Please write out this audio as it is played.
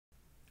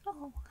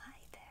Oh, hi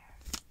there.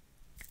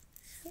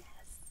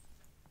 Yes.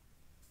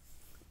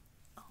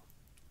 Oh,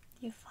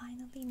 you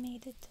finally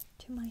made it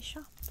to my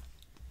shop.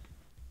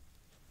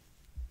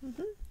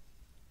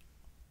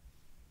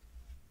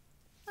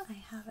 I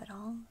have it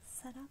all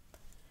set up.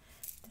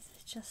 This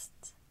is just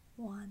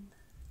one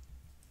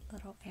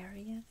little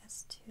area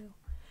as to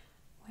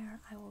where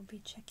I will be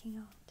checking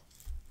out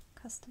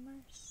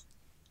customers.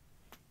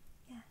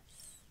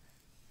 Yes.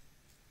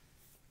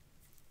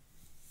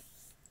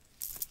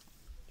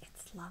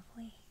 It's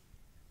lovely.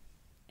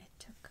 It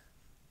took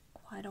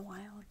quite a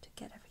while to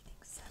get everything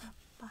set up,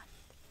 but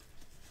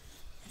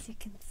as you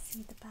can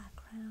see the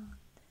background,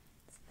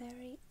 it's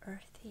very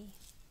earthy.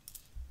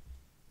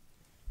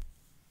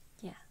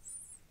 Yes,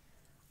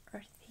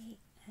 earthy,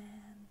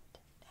 and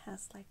it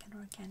has like an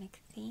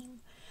organic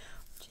theme,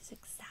 which is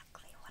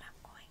exactly what I'm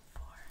going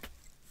for.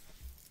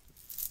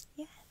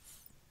 Yes.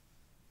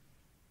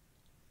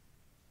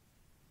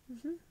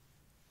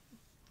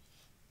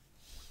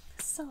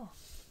 So,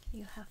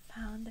 you have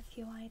found a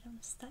few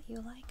items that you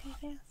like, I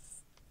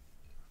guess?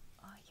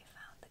 Oh, you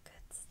found the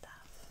good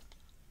stuff.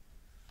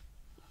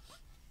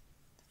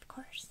 Of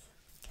course,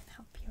 can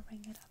help you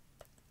ring it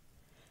up.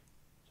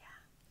 Yeah.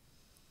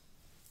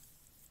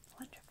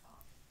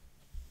 Wonderful.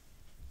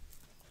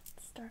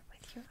 Let's start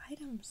with your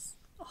items.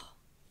 Oh,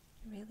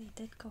 you really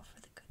did go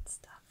for the good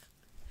stuff.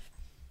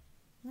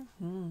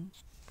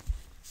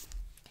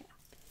 Okay.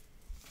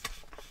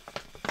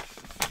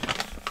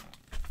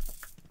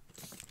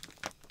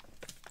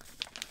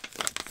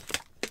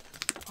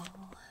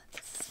 Oh,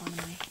 this is one of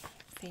my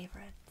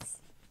favorites.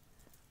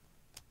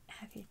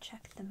 Have you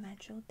checked the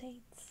medjool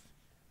dates?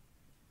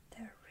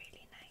 They're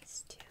really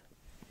nice too.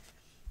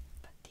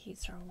 But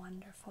these are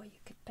wonderful. You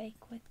could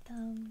bake with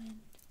them and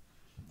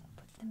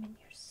put them in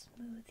your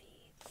smoothies.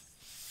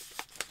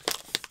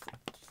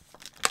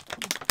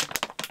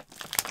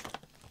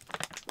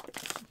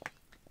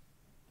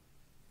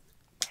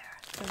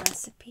 The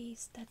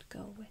recipes that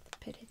go with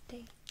pitted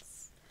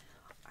dates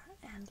are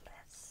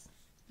endless.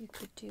 You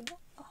could do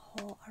a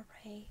whole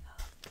array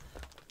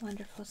of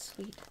wonderful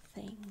sweet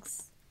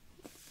things.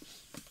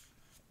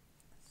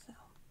 So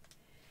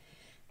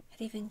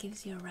it even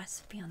gives you a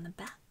recipe on the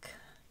back.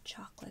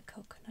 Chocolate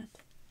coconut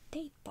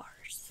date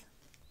bars.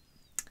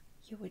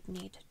 You would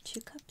need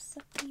 2 cups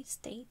of these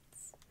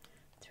dates,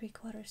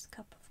 3/4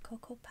 cup of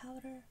cocoa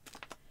powder,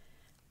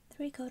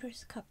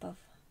 3/4 cup of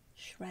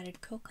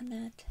shredded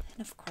coconut,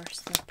 and of course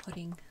they're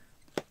putting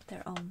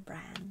their own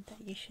brand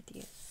that you should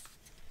use.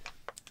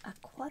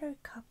 1/4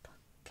 cup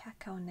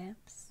cacao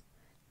nibs,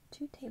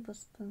 2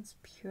 tablespoons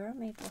pure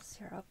maple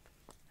syrup,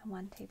 and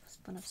 1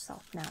 tablespoon of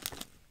salt. Now,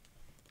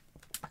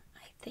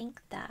 I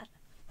think that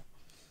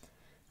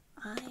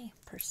I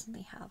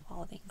personally have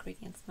all the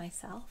ingredients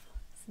myself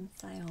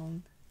since I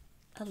own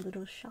a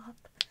little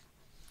shop,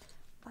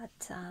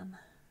 but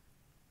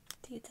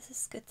dude, this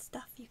is good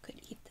stuff. You could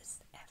eat this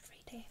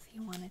every day if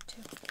you wanted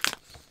to.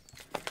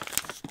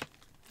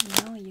 You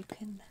know, you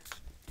can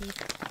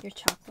eat your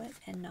chocolate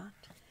and not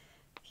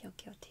feel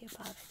guilty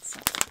about it. So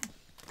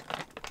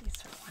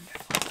these are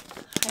wonderful.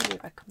 Highly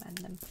recommend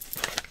them.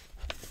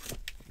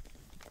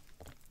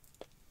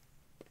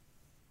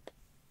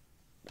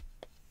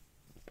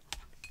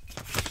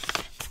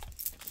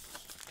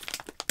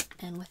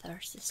 And with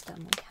our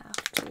system, we have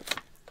to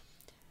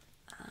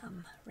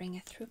ring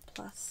it through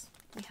plus.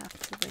 We have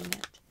to ring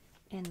it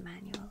in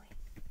manually.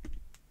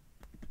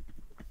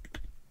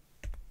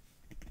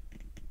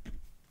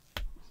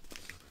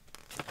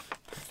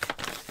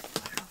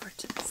 Put it over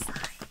to the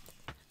side.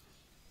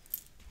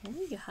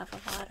 And you have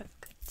a lot of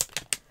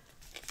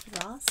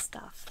good raw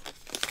stuff.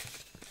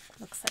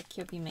 Looks like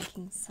you'll be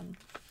making some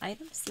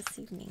items this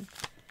evening.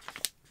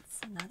 It's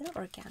another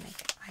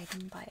organic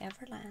item by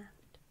Everland.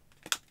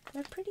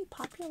 They're pretty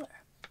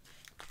popular.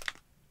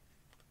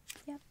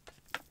 Yep.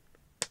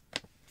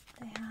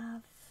 They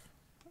have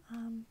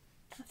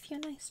a few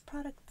nice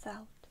products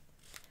out.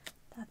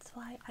 That's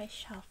why I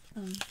shelved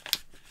them.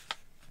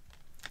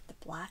 The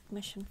Black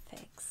Mission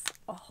Figs.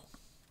 Oh,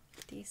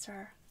 these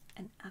are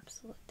an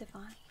absolute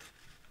divine.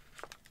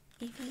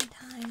 Evening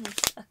time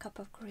with a cup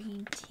of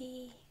green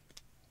tea,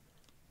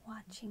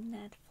 watching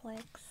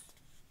Netflix.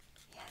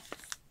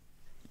 Yes.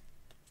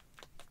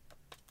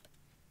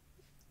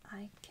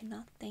 I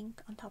cannot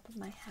think on top of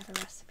my head a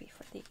recipe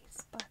for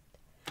these, but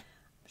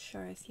I'm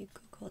sure if you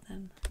Google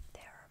them,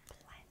 there are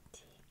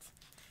plenty.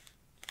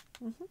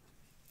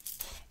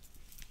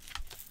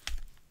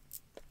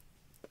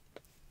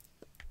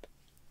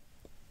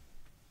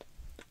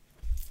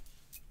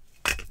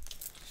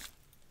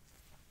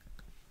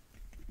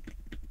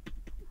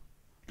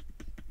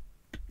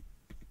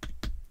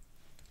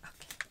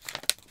 Okay.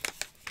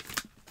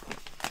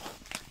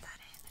 Put that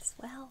in as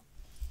well.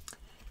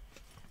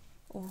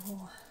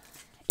 Oh,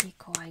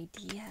 Eco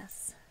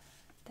Ideas.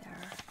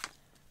 They're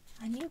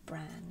a new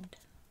brand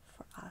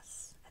for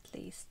us, at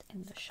least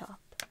in the shop.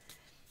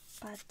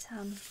 But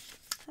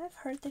I've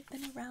heard they've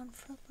been around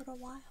for a little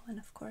while, and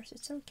of course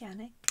it's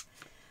organic.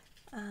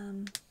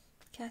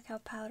 Cacao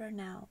powder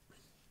now.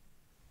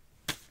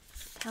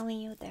 Telling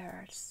you,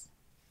 there's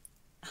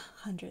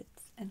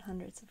hundreds and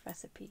hundreds of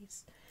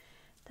recipes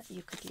that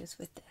you could use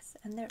with this,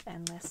 and they're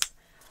endless.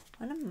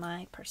 One of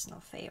my personal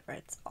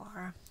favorites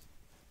are,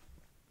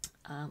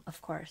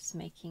 of course,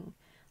 making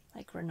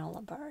like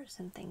granola bars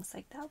and things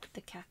like that with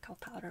the cacao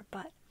powder.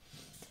 But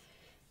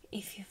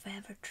if you've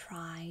ever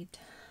tried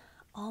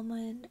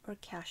almond or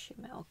cashew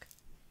milk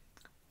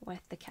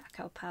with the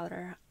cacao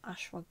powder,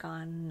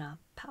 ashwagandha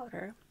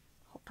powder,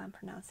 hope I'm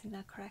pronouncing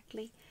that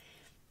correctly,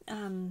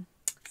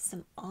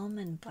 some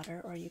almond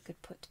butter, or you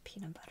could put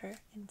peanut butter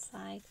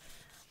inside,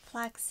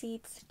 flax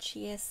seeds,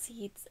 chia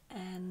seeds,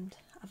 and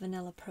a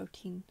vanilla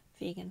protein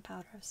vegan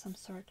powder of some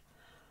sort.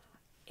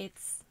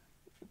 It's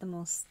the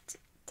most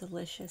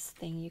delicious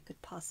thing you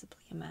could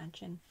possibly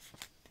imagine.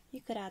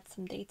 You could add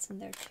some dates in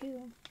there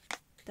too.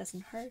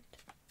 Doesn't hurt.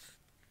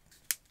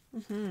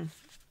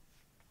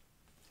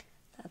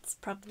 That's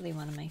probably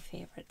one of my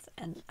favorites,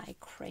 and I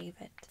crave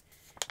it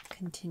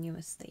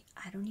continuously.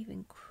 I don't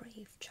even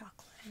crave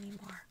chocolate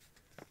anymore.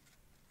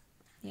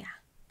 Yeah.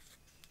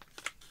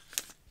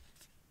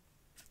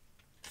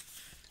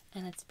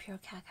 And it's pure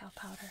cacao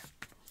powder.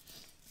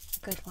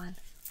 Good one.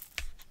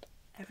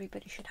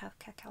 Everybody should have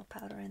cacao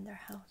powder in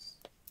their house.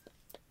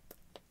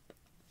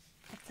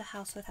 What's a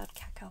house without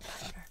cacao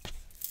powder?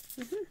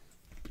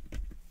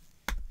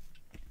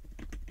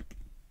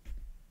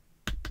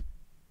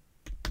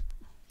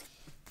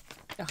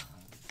 Oh,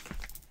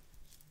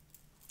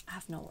 I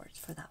have no words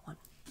for that one.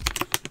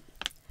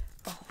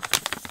 Oh,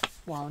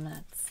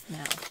 walnuts.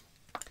 Now,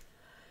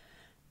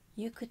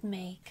 you could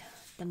make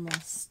the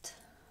most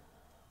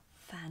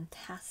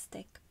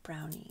fantastic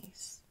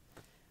brownies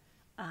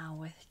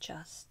with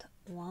just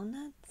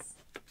walnuts,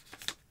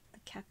 the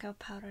cacao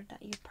powder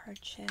that you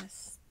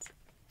purchased,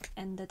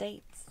 and the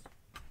dates.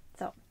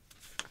 So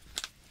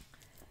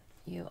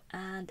you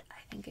add,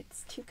 I think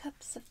it's 2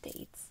 cups of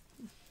dates,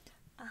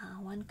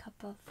 1 cup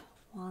of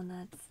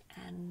walnuts,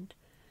 and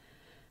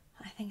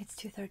I think it's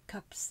 2/3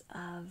 cups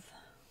of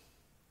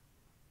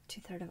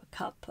 2/3 of a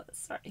cup,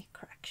 sorry,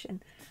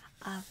 correction,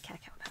 of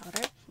cacao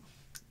powder,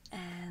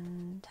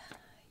 and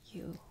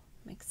you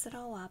mix it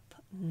all up,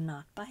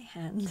 not by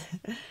hand.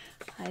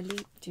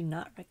 Highly do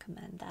not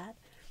recommend that.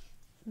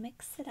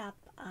 Mix it up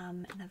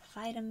in a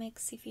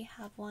Vitamix if you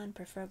have one,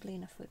 preferably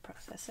in a food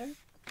processor.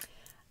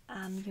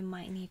 You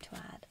might need to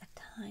add a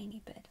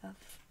tiny bit of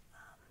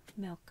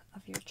milk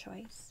of your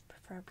choice.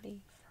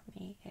 Preferably for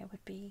me, it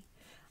would be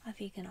a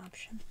vegan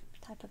option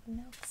type of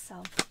milk.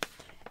 So,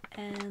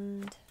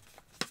 and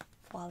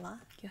voila,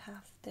 you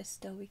have this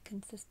doughy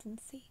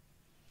consistency.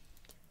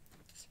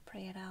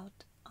 Spray it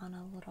out on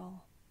a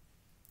little,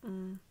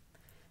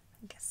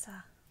 I guess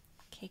a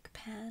cake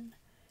pan,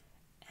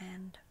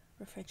 and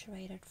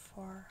refrigerate it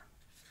for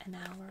an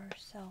hour or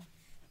so.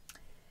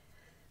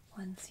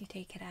 Once you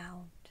take it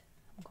out,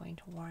 I'm going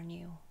to warn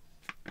you,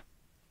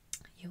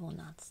 you will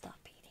not stop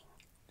eating.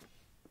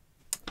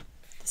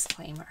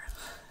 Disclaimer.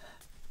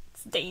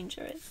 It's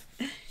dangerous.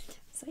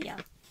 So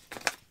yeah,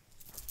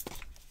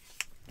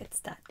 it's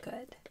that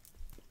good.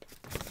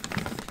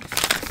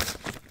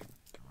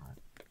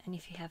 And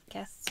if you have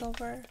guests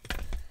over,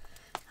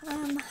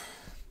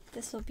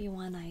 this will be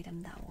one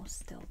item that will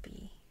still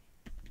be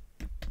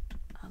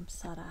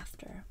sought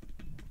after,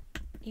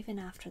 even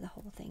after the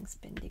whole thing's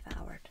been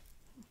devoured.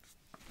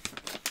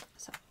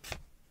 So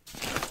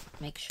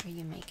make sure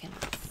you make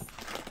enough.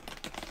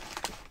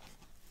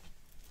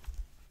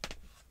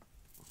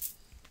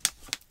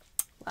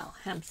 Well,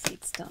 hemp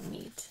seeds don't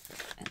need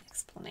an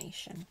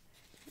explanation.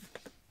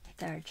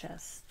 They're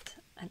just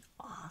an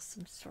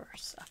awesome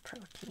source of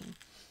protein,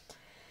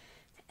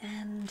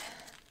 and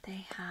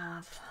they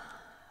have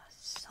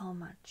so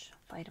much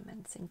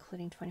vitamins,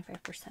 including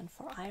 25%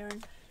 for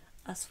iron.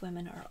 Us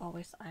women are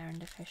always iron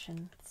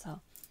deficient, so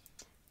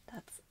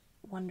that's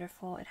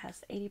wonderful. It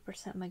has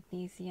 80%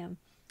 magnesium,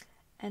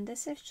 and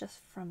this is just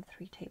from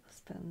 3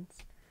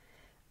 tablespoons.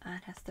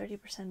 It has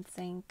 30%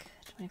 zinc,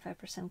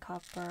 25%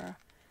 copper,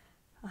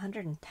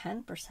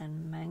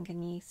 110%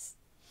 manganese,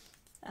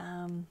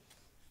 30%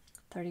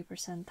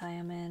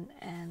 thiamine,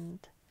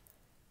 and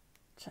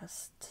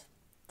just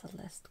the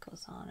list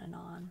goes on and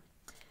on.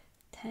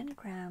 10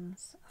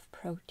 grams of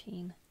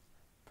protein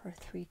per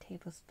 3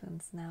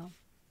 tablespoons now.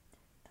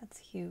 That's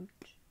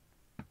huge.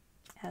 It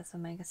has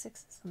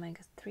omega-6s,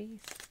 omega-3s,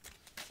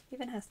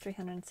 even has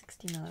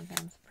 360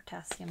 milligrams of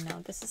potassium. Now,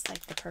 this is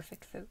like the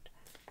perfect food.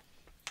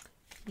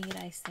 Need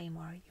I say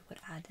more? You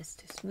would add this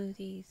to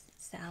smoothies,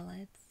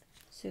 salads,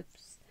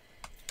 soups.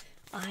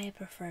 I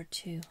prefer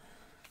to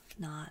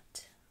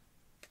not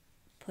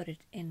put it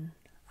in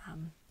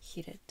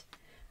heated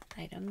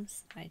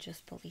items. I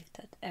just believe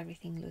that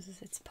everything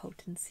loses its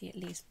potency at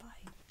least by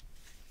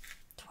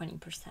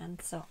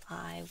 20%. So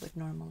I would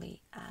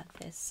normally add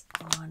this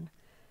on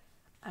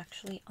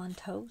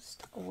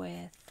toast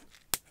with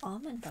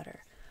almond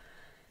butter.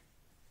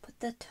 Put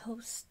the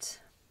toast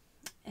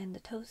in the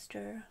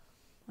toaster.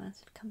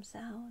 Once it comes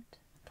out,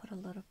 put a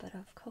little bit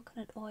of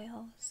coconut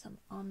oil, some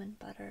almond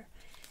butter,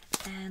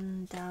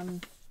 and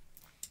you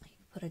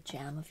put a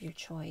jam of your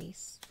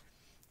choice,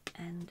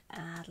 and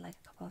add like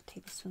a couple of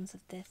tablespoons of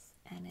this,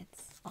 and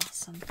it's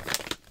awesome.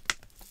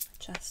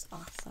 Just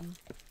awesome.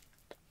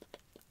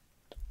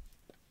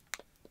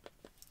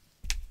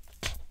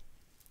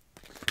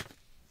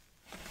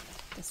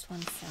 This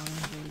one's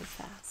selling really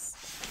fast.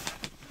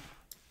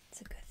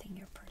 It's a good thing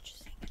you're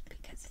purchasing it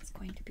because it's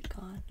going to be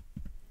gone.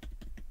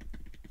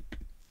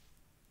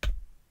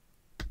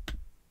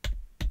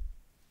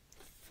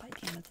 By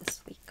the end of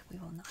this week, we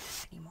will not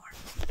have any more.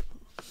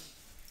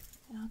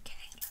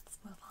 Okay, let's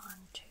move on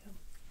to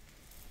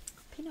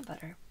peanut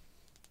butter.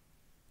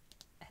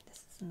 And this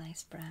is a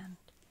nice brand,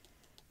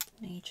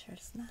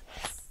 Nature's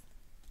Nuts.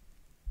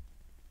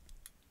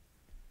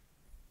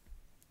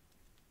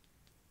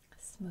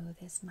 Smooth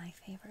is my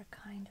favorite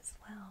kind as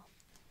well.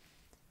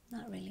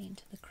 Not really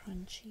into the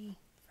crunchy.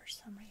 For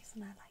some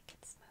reason, I like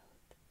it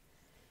smooth.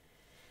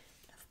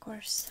 Of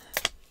course,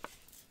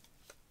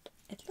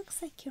 it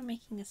looks like you're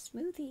making a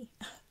smoothie.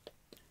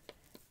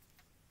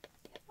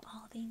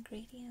 All the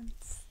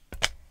ingredients.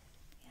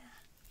 Yeah.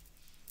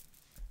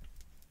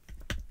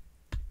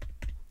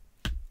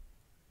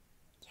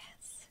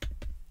 Yes.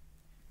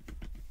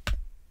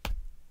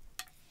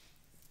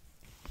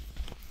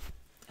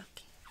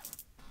 Okay.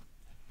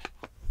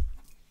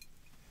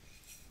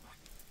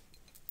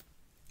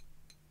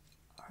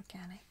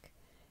 Organic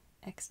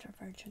extra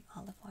virgin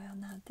olive oil.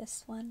 Now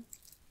this one,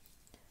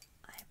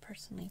 I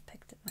personally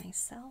picked it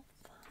myself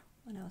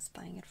when I was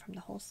buying it from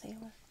the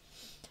wholesaler.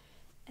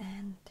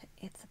 And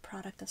it's a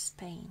product of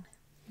Spain.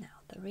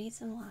 Now, the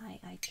reason why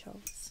I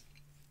chose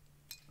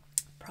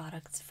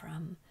products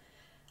from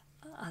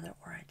other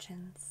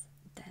origins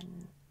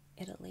than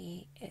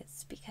Italy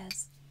is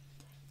because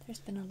there's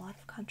been a lot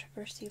of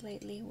controversy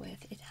lately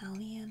with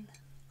Italian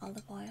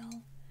olive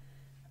oil.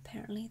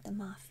 Apparently, the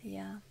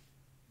mafia,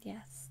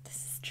 yes, this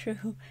is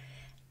true,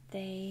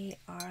 they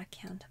are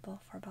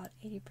accountable for about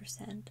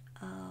 80%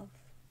 of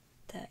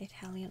the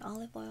Italian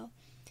olive oil,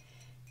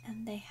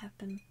 and they have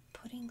been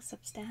putting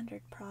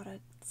substandard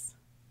products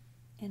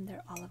in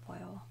their olive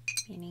oil,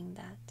 meaning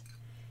that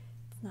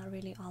it's not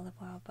really olive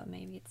oil, but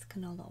maybe it's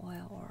canola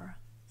oil or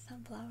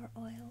sunflower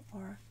oil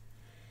or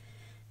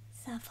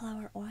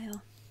safflower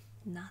oil.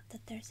 Not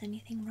that there's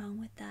anything wrong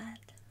with that,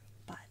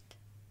 but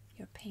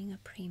you're paying a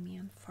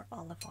premium for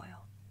olive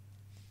oil.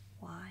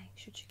 Why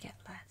should you get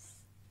less?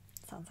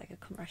 Sounds like a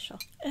commercial.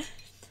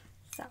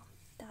 So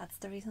that's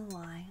the reason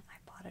why I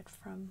bought it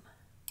from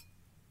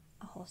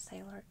a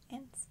wholesaler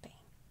in Spain.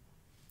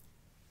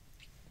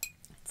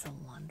 It's a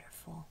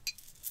wonderful,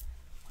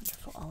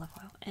 wonderful olive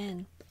oil.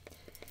 And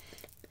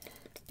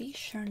be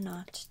sure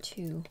not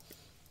to,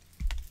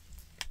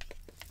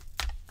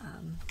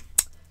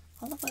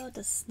 olive oil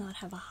does not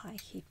have a high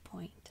heat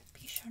point.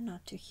 Be sure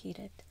not to heat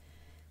it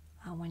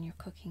when you're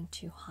cooking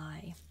too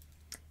high.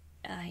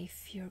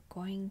 If you're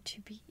going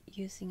to be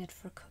using it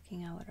for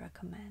cooking, I would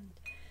recommend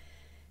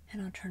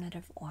an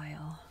alternative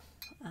oil.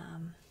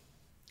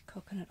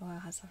 Coconut oil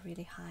has a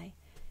really high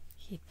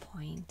heat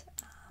point,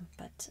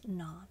 but I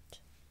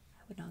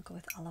would not go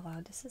with olive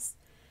oil. This is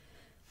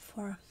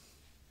for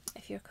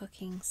if you're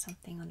cooking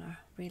something on a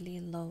really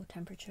low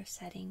temperature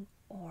setting,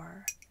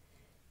 or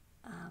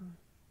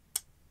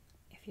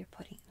if you're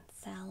putting in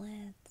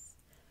salads.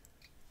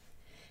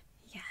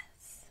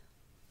 Yes.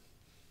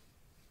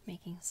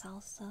 Making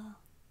salsa.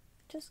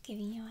 Just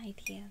giving you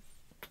ideas.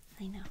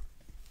 I know.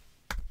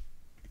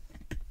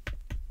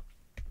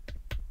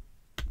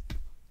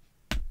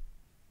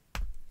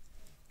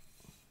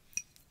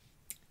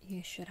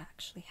 You should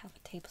actually have a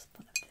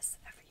tablespoon of this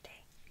every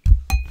day.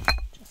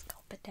 Just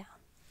gulp it down.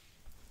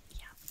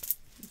 Yeah.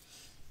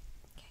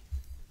 Okay.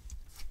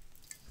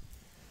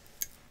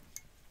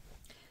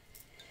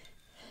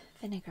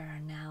 Vinegar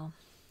now.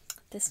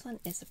 This one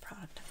is a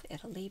product of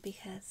Italy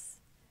because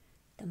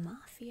the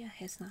mafia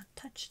has not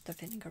touched the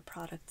vinegar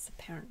products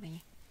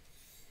apparently.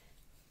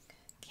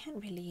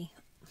 Can't really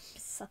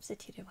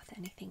substitute it with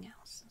anything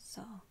else.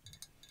 So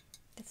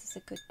this is a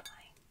good buy.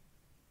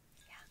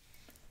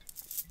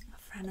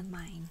 A friend of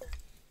mine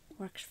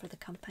works for the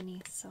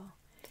company, so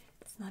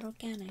it's not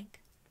organic,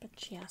 but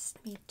she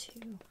asked me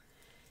to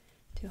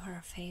do her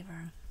a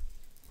favor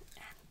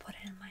and put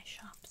it in my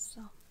shop,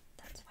 so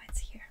that's why it's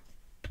here.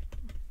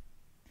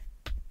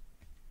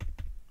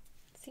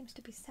 It seems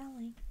to be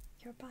selling.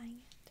 You're buying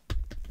it.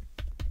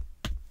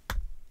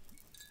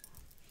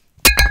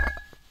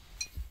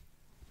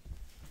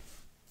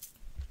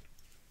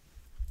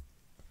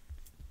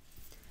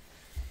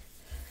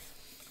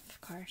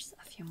 Of course,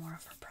 a few more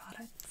of her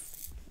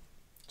products.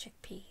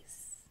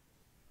 Chickpeas.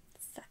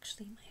 It's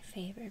actually my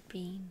favorite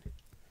bean.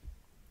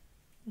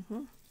 I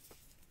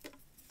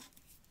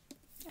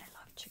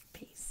love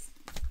chickpeas.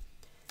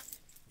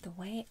 The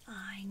way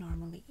I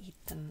normally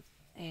eat them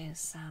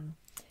is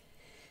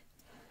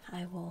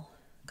I will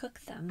cook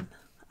them.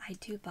 I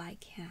do buy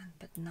canned,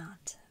 but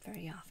not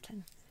very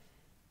often.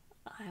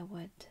 I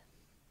would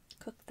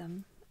cook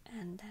them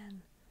and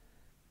then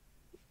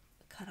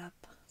cut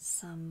up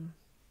some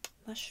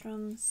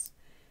mushrooms,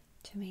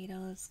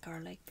 tomatoes,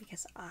 garlic,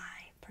 because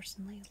I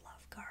personally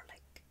love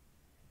garlic.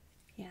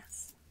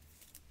 Yes,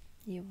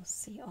 you will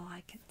see. Oh,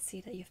 I can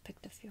see that you've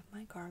picked a few of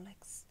my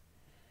garlics.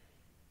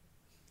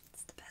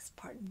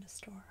 part in the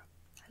store.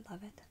 I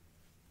love it.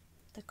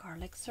 The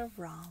garlics are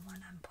raw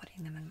when I'm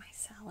putting them in my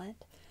salad.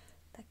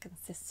 That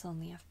consists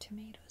only of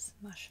tomatoes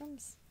and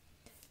mushrooms.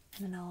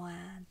 And then I'll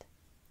add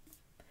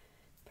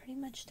pretty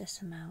much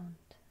this amount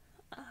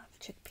of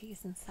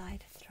chickpeas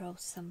inside. Throw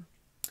some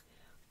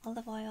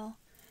olive oil,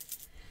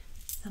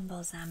 some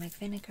balsamic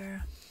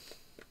vinegar.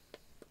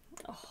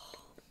 Oh,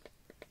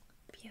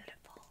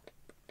 beautiful.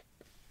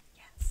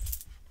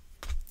 Yes.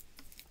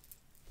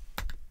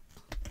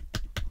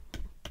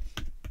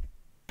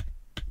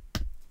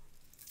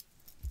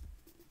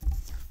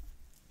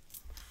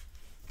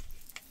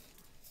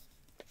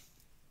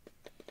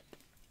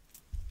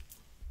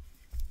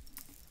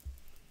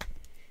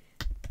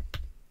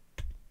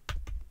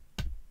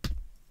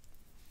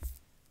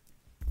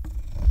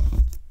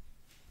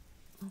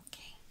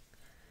 Okay.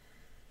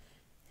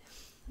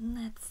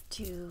 Let's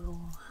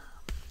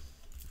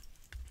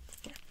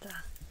get the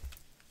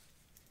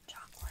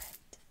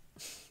chocolate.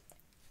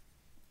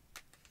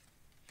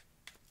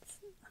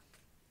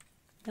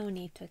 No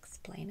need to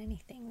explain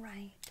anything,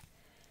 right?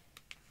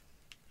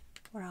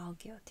 We're all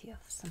guilty of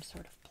some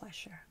sort of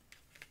pleasure.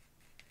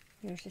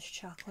 Yours is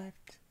chocolate,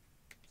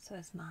 so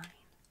is mine.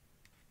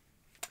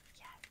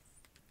 Yes.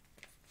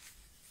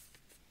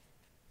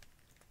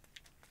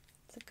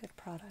 It's a good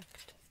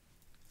product.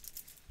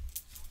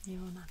 You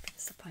will not be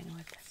disappointed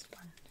with this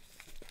one.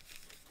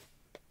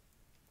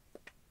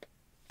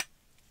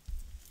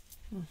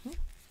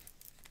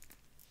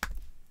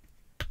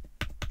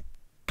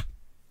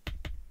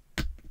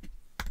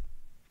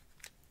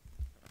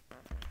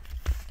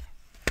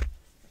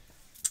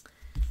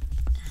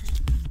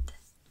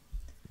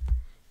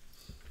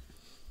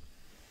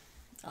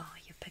 Oh,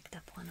 you picked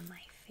up one of my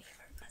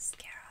favorite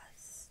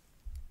mascaras.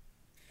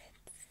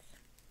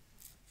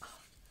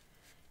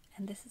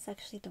 And this is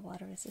actually the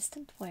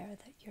water-resistant wear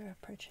that you're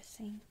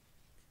purchasing.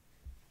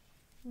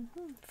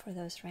 For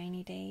those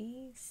rainy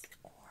days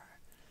or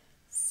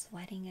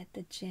sweating at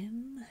the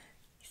gym,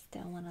 you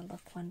still want to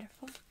look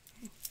wonderful.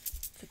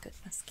 It's a good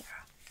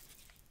mascara.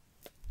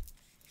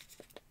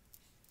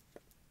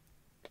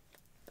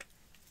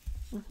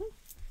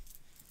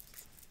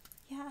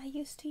 Yeah, I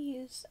used to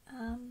use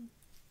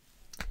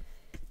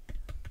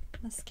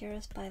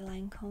mascaras by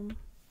Lancome.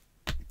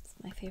 It's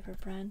my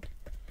favorite brand.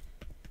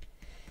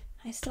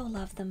 I still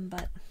love them,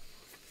 but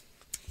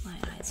my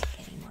eyes are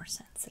getting more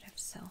sensitive,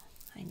 so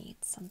I need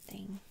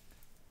something.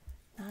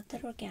 Not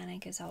that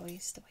organic is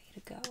always the way to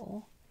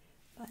go,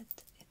 but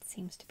it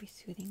seems to be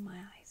soothing my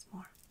eyes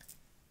more.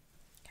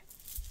 Okay.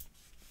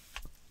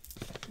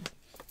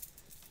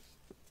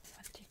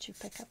 What did you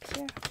pick up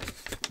here?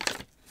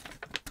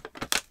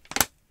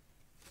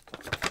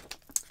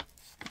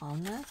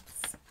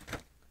 Walnuts.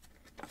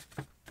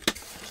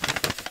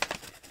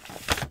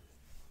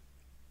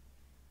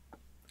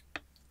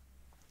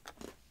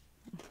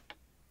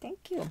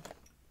 Thank you.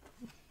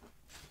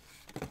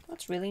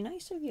 That's really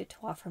nice of you to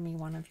offer me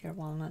one of your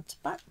walnuts,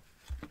 but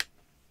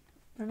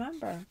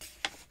remember,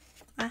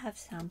 I have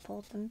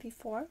sampled them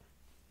before.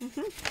 They're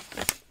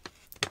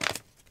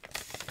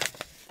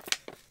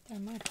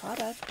my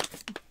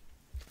product.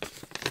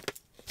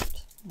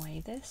 Just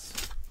weigh this.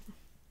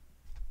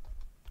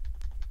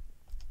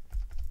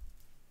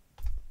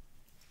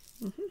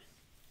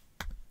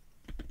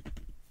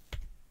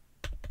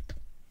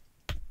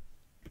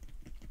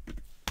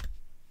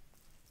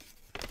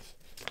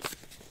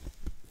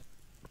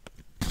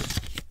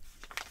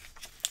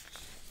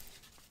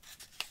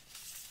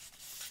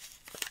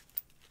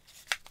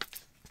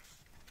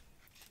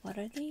 What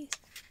are these?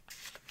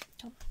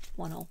 Don't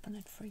want to open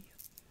it for you.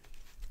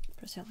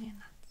 Brazilian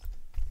nuts.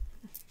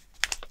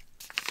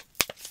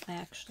 I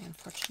actually,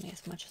 unfortunately,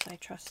 as much as I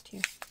trust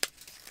you,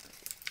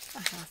 I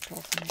have to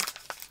open it.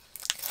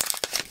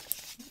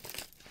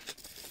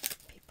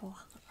 People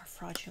are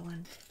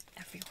fraudulent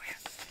everywhere.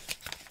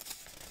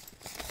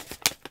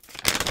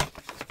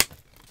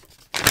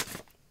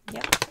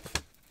 Yep.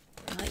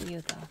 Not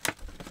you, though.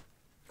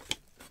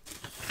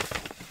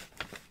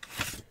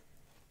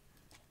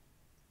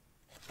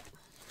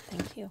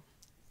 Thank you.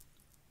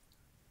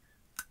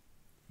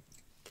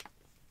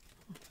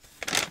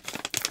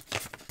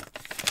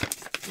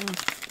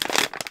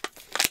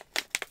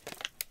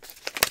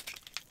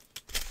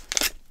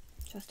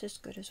 Just as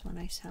good as when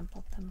I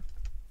sampled them.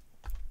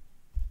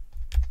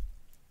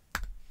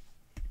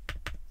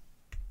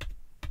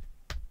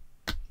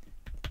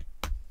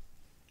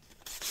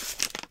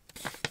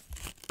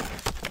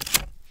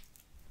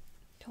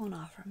 Don't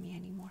offer me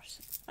any more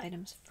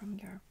items from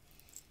your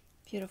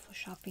beautiful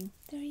shopping.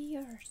 They're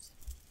yours.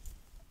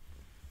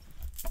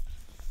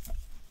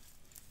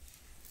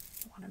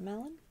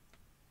 Watermelon.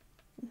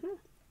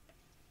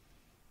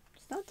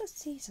 It's not the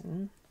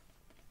season.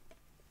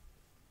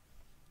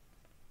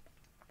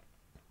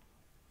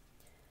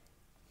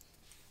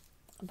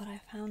 But I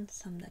found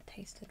some that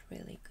tasted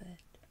really good.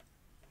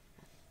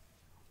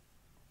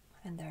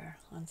 And they're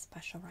on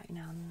special right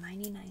now,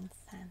 99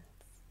 cents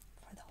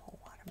for the whole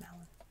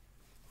watermelon.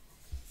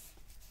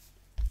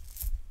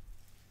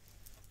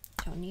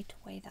 Don't need to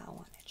weigh that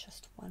one, it's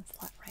just one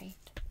flat rate.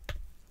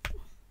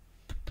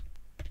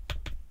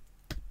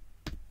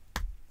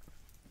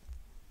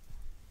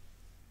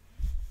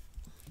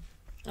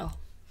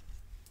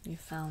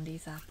 found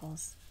these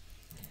apples.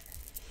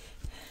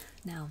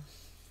 Now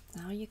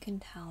you can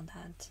tell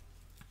that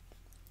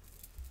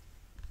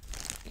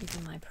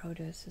even my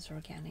produce is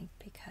organic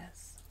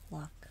because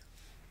look,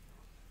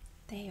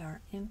 they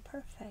are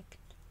imperfect.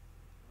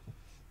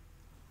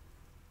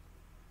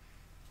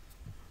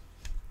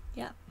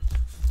 Yep,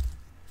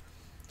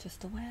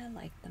 just the way I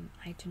like them.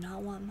 I do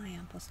not want my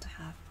apples to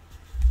have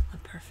a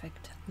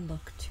perfect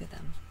look to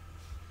them.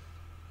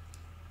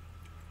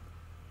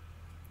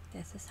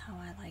 This is how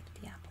I like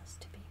the apples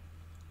to be.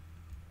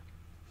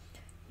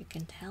 You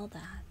can tell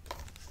that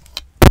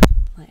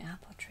my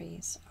apple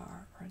trees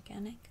are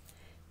organic.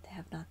 They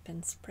have not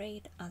been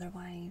sprayed,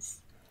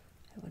 otherwise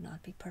it would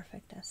not be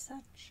perfect as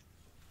such.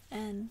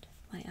 And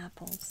my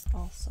apples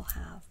also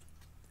have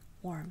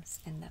worms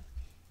in them.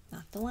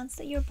 Not the ones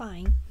that you're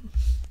buying,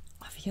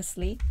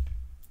 obviously.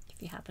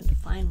 If you happen to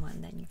find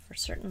one, then you for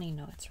certainly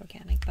know it's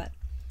organic. But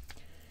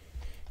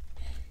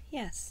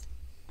yes,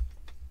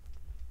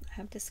 I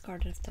have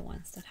discarded the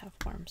ones that have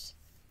worms.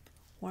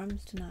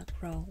 Worms do not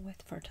grow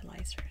with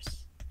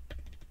fertilizers,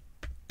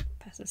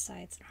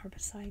 pesticides, and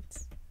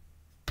herbicides.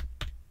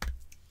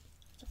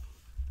 So,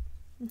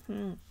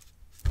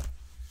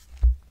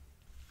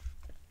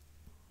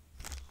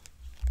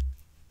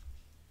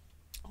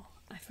 Oh,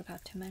 I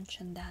forgot to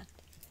mention that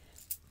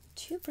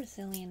 2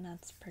 Brazilian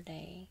nuts per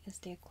day is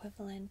the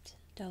equivalent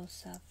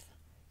dose of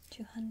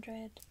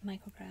 200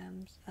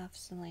 micrograms of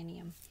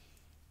selenium.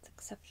 It's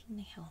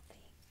exceptionally healthy.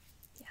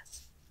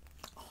 Yes.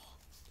 Oh,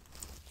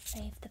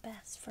 save the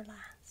best for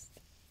last.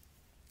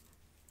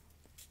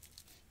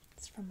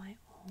 It's from my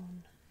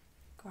own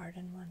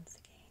garden once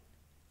again.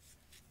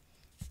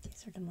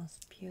 These are the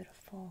most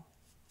beautiful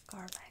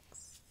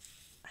garlics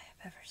I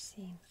have ever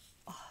seen.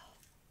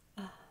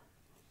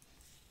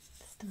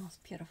 It's the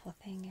most beautiful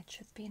thing. It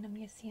should be in a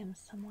museum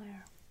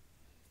somewhere.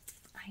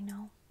 I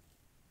know.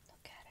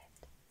 Look at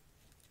it.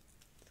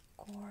 It's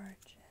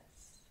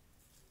gorgeous.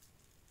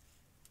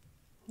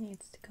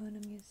 Needs to go in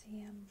a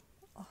museum.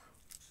 Oh.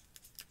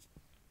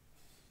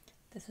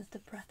 This is the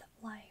breath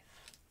of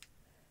life.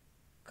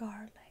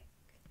 Garlic.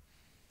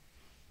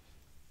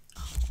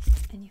 Oh,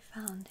 and you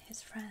found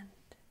his friend.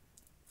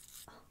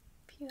 Oh,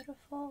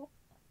 beautiful.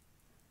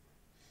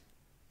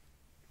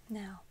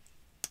 Now,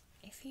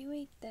 if you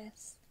eat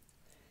this,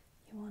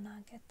 you will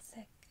not get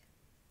sick.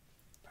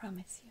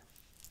 Promise you.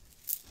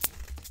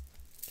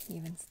 You can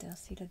even still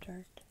see the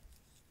dirt.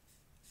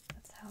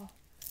 That's how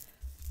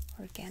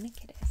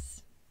organic it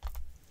is.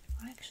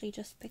 I actually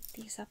just picked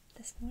these up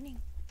this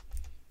morning.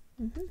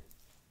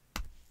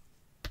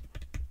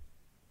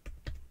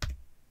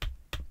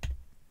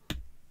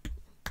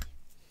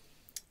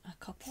 A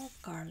couple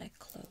of garlic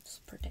cloves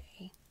per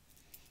day.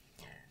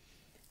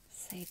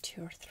 Say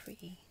 2 or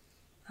 3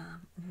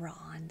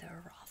 raw in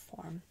their raw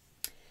form.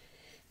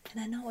 And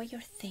I know what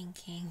you're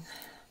thinking,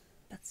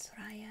 but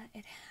Soraya,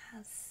 it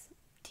has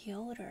the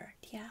odor,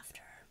 the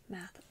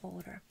aftermath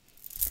odor.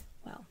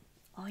 Well,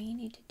 all you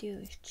need to do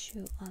is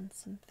chew on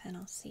some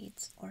fennel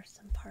seeds or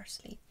some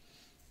parsley.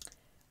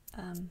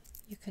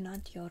 You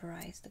cannot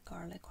deodorize the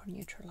garlic or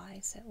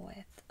neutralize it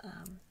with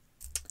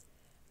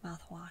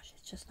mouthwash.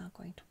 It's just not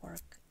going to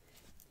work.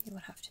 You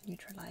would have to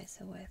neutralize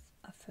it with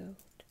a food.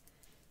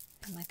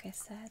 And like I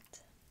said,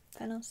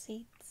 fennel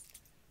seeds,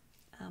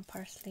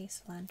 parsley,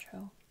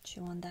 cilantro,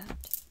 chew on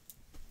that.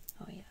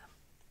 Oh yeah.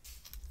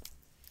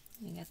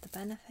 You get the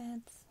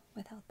benefits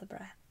without the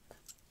breath.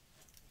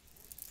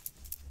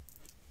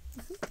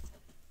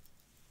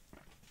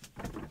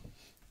 I'm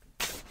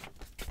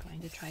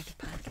going to try to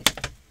pack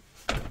it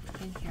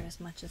in here as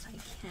much as I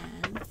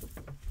can.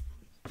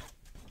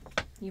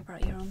 You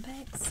brought your own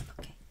bags?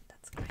 Okay,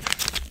 that's great.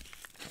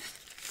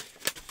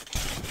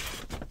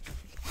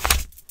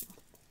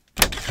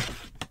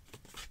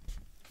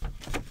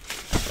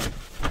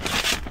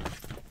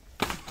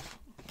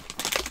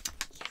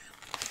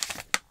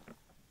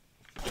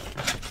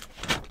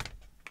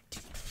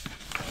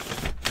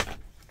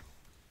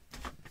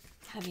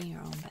 Having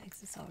your own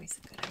bags is always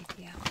a good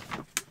idea.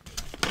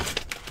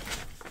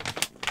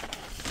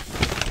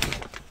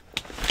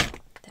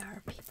 There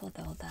are people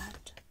though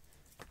that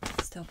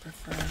still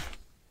prefer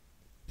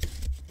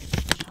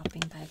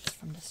shopping bags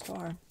from the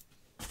store,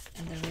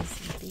 and the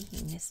reason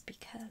being is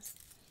because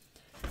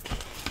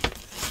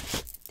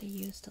they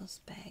use those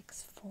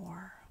bags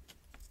for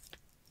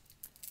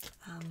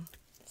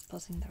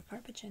disposing their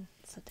garbage in,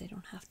 so they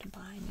don't have to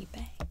buy any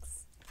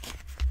bags.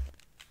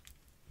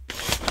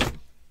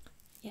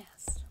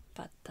 Yes,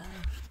 but the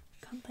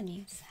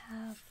companies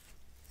have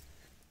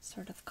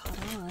sort of caught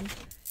on,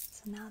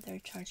 so now they're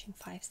charging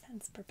 5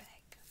 cents per bag.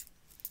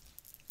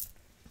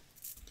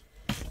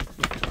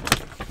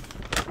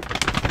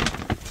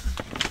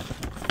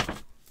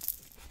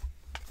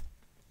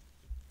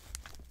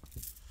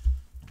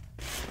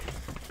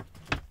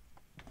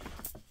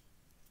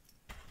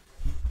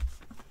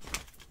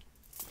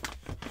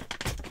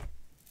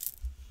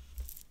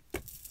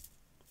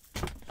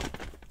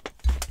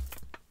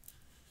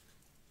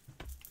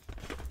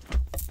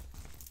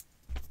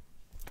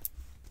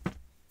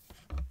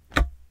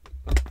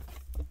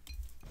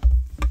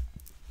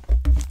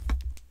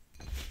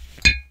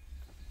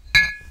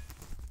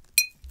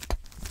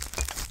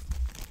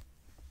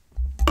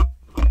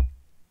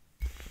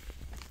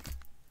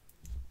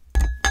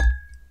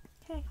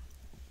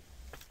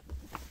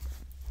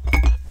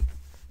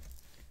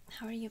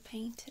 How are you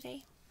paying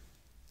today?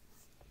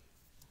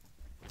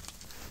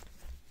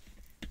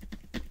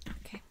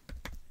 Okay,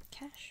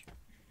 cash.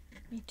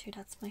 Me too,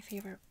 that's my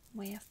favorite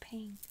way of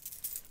paying.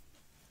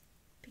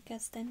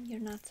 Because then you're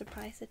not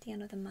surprised at the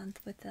end of the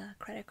month with a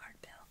credit card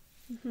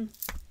bill.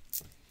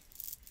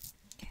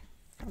 Okay,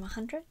 from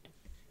 100?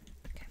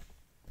 Okay.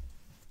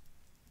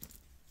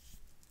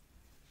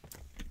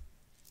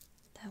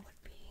 That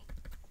would be...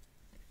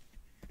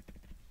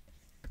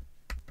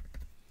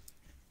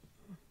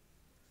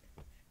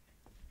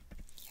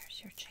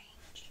 Here's your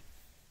change.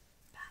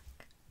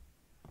 Back.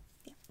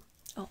 Yep.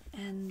 Oh,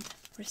 and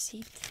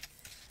receipt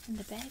in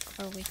the bag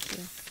or with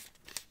you?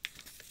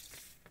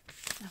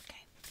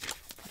 Okay,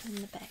 put it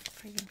in the bag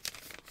for you.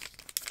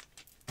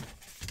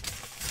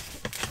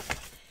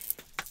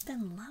 It's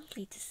been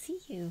lovely to see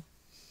you.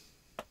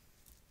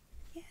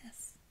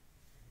 Yes.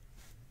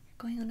 You're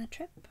going on a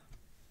trip?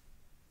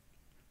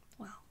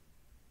 Well,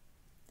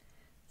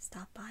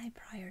 stop by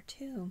prior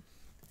to.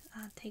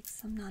 Take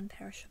some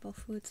non-perishable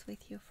foods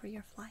with you for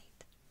your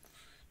flight,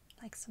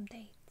 like some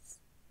dates.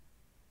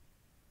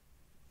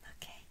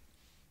 Okay,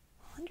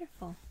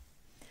 wonderful.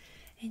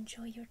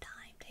 Enjoy your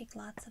time, take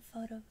lots of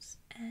photos,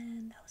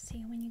 and I'll see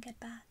you when you get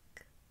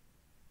back.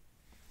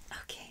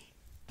 Okay.